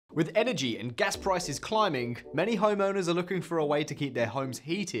With energy and gas prices climbing, many homeowners are looking for a way to keep their homes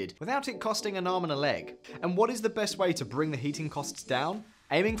heated without it costing an arm and a leg. And what is the best way to bring the heating costs down?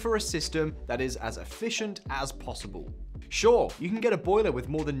 Aiming for a system that is as efficient as possible. Sure, you can get a boiler with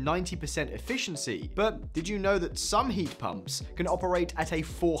more than 90% efficiency, but did you know that some heat pumps can operate at a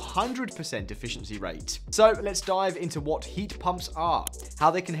 400% efficiency rate? So let's dive into what heat pumps are, how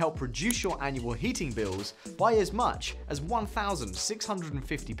they can help reduce your annual heating bills by as much as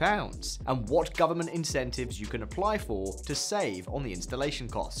 £1,650, and what government incentives you can apply for to save on the installation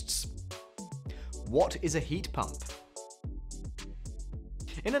costs. What is a heat pump?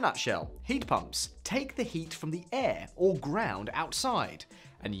 In a nutshell, heat pumps take the heat from the air or ground outside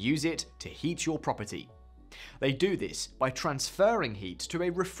and use it to heat your property. They do this by transferring heat to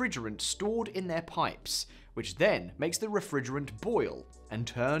a refrigerant stored in their pipes, which then makes the refrigerant boil and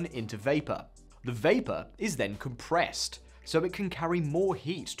turn into vapor. The vapor is then compressed, so it can carry more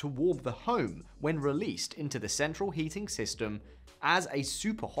heat to warm the home when released into the central heating system as a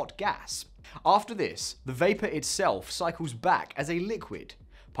super hot gas. After this, the vapor itself cycles back as a liquid,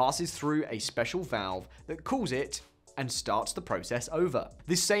 passes through a special valve that cools it, and starts the process over.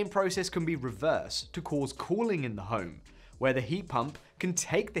 This same process can be reversed to cause cooling in the home, where the heat pump can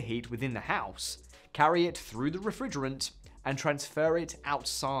take the heat within the house, carry it through the refrigerant, and transfer it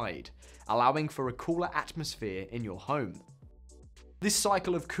outside, allowing for a cooler atmosphere in your home. This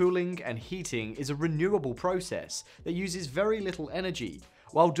cycle of cooling and heating is a renewable process that uses very little energy,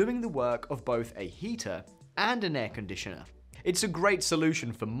 while doing the work of both a heater and an air conditioner. It's a great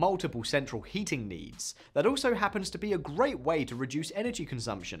solution for multiple central heating needs that also happens to be a great way to reduce energy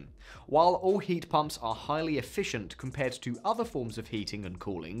consumption. While all heat pumps are highly efficient compared to other forms of heating and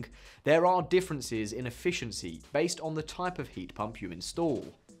cooling, there are differences in efficiency based on the type of heat pump you install.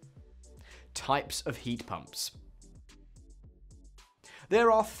 Types of heat pumps.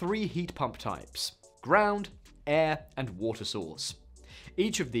 There are 3 heat pump types: ground, air, and water source.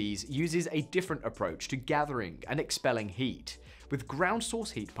 Each of these uses a different approach to gathering and expelling heat, with ground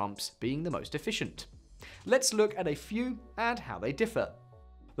source heat pumps being the most efficient. Let's look at a few and how they differ.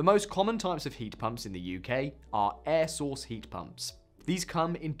 The most common types of heat pumps in the UK are air source heat pumps. These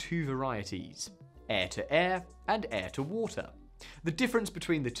come in 2 varieties: air to air and air to water. The difference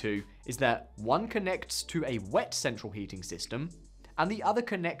between the two is that one connects to a wet central heating system, and the other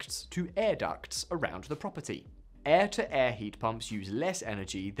connects to air ducts around the property. Air-to-air heat pumps use less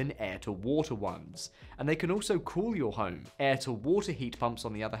energy than air-to-water ones, and they can also cool your home. Air-to-water heat pumps,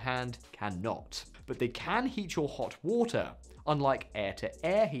 on the other hand, cannot. But they can heat your hot water, unlike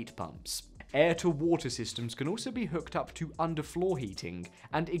air-to-air heat pumps. Air-to-water systems can also be hooked up to underfloor heating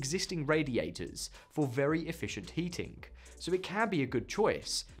and existing radiators for very efficient heating, so it can be a good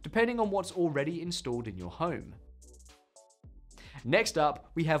choice, depending on what's already installed in your home. Next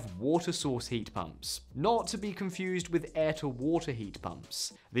up, we have water source heat pumps, not to be confused with air-to-water heat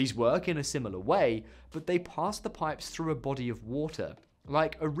pumps. These work in a similar way, but they pass the pipes through a body of water,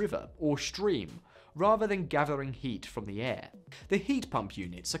 like a river or stream, rather than gathering heat from the air. The heat pump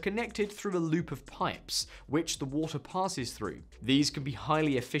units are connected through a loop of pipes, which the water passes through. These can be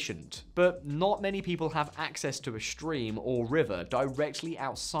highly efficient, but not many people have access to a stream or river directly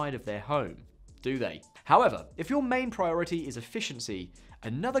outside of their home, do they? However, if your main priority is efficiency,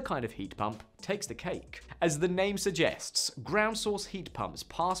 another kind of heat pump takes the cake. As the name suggests, ground source heat pumps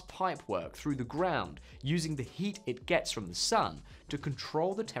pass pipework through the ground using the heat it gets from the sun to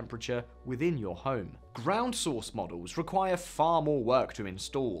control the temperature within your home. Ground source models require far more work to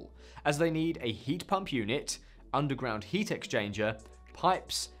install, as they need a heat pump unit, underground heat exchanger,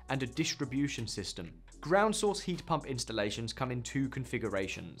 pipes, and a distribution system. Ground source heat pump installations come in 2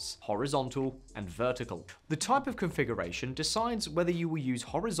 configurations: horizontal and vertical. The type of configuration decides whether you will use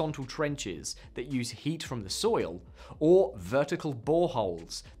horizontal trenches that use heat from the soil, or vertical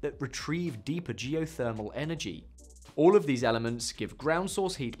boreholes that retrieve deeper geothermal energy. All of these elements give ground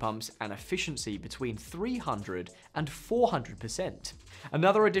source heat pumps an efficiency between 300 and 400%.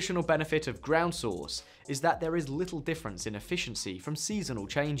 Another additional benefit of ground source is that there is little difference in efficiency from seasonal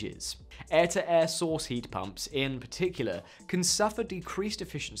changes. Air-to-air source heat pumps, in particular, can suffer decreased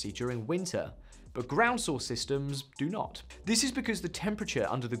efficiency during winter, but ground source systems do not. This is because the temperature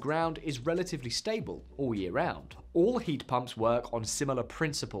under the ground is relatively stable all year round. All heat pumps work on similar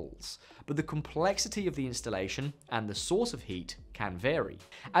principles, but the complexity of the installation and the source of heat can vary.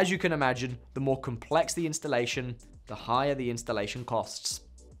 As you can imagine, the more complex the installation, the higher the installation costs.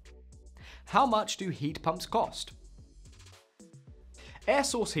 How much do heat pumps cost? Air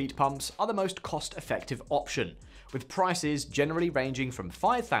source heat pumps are the most cost-effective option, with prices generally ranging from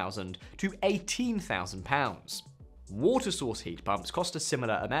 £5,000 to £18,000. Water source heat pumps cost a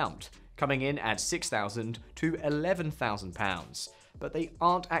similar amount, coming in at £6,000 to £11,000, but they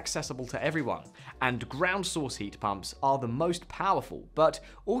aren't accessible to everyone, and ground source heat pumps are the most powerful, but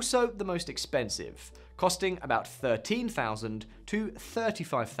also the most expensive, costing about £13,000 to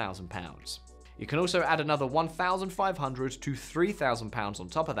 £35,000. You can also add another £1,500 to £3,000 on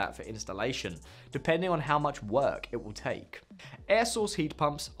top of that for installation, depending on how much work it will take. Air source heat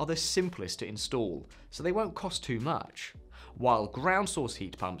pumps are the simplest to install, so they won't cost too much, while ground source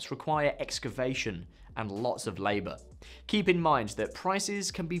heat pumps require excavation and lots of labour. Keep in mind that prices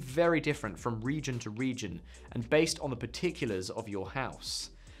can be very different from region to region and based on the particulars of your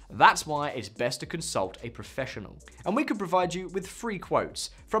house. That's why it's best to consult a professional. And we can provide you with free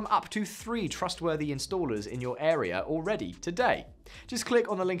quotes from up to 3 trustworthy installers in your area already today. Just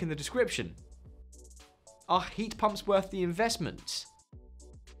click on the link in the description. Are heat pumps worth the investment?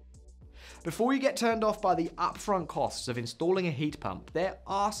 Before you get turned off by the upfront costs of installing a heat pump, there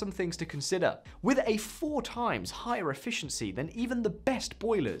are some things to consider. With a 4 times higher efficiency than even the best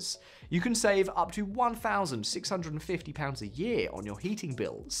boilers, you can save up to £1,650 a year on your heating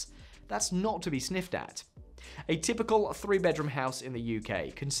bills. That's not to be sniffed at. A typical 3-bedroom house in the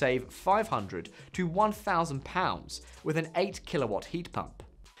UK can save £500 to £1,000 with an 8 kilowatt heat pump.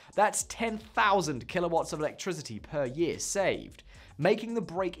 That's 10,000 kilowatts of electricity per year saved, making the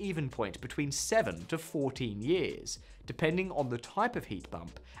break-even point between 7 to 14 years, depending on the type of heat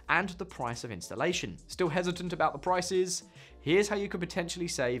pump and the price of installation. Still hesitant about the prices? Here's how you could potentially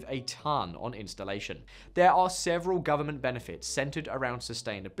save a ton on installation. There are several government benefits centered around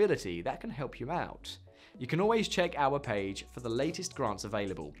sustainability that can help you out. You can always check our page for the latest grants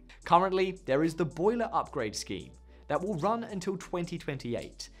available. Currently, there is the Boiler Upgrade Scheme that will run until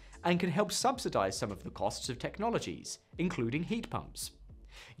 2028 and can help subsidize some of the costs of technologies, including heat pumps.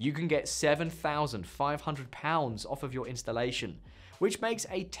 You can get £7,500 off of your installation, which makes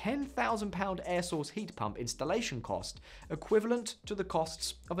a £10,000 air source heat pump installation cost equivalent to the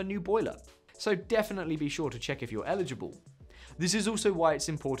costs of a new boiler. So definitely be sure to check if you're eligible. This is also why it's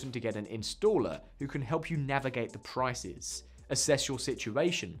important to get an installer who can help you navigate the prices, assess your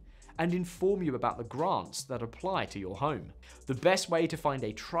situation, and inform you about the grants that apply to your home. The best way to find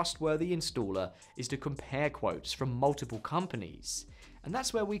a trustworthy installer is to compare quotes from multiple companies, and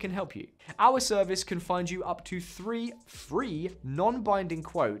that's where we can help you. Our service can find you up to 3 free, non-binding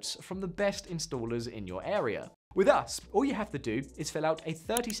quotes from the best installers in your area. With us, all you have to do is fill out a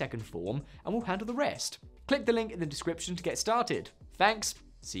 30-second form and we'll handle the rest. Click the link in the description to get started. Thanks,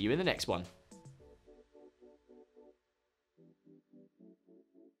 see you in the next one.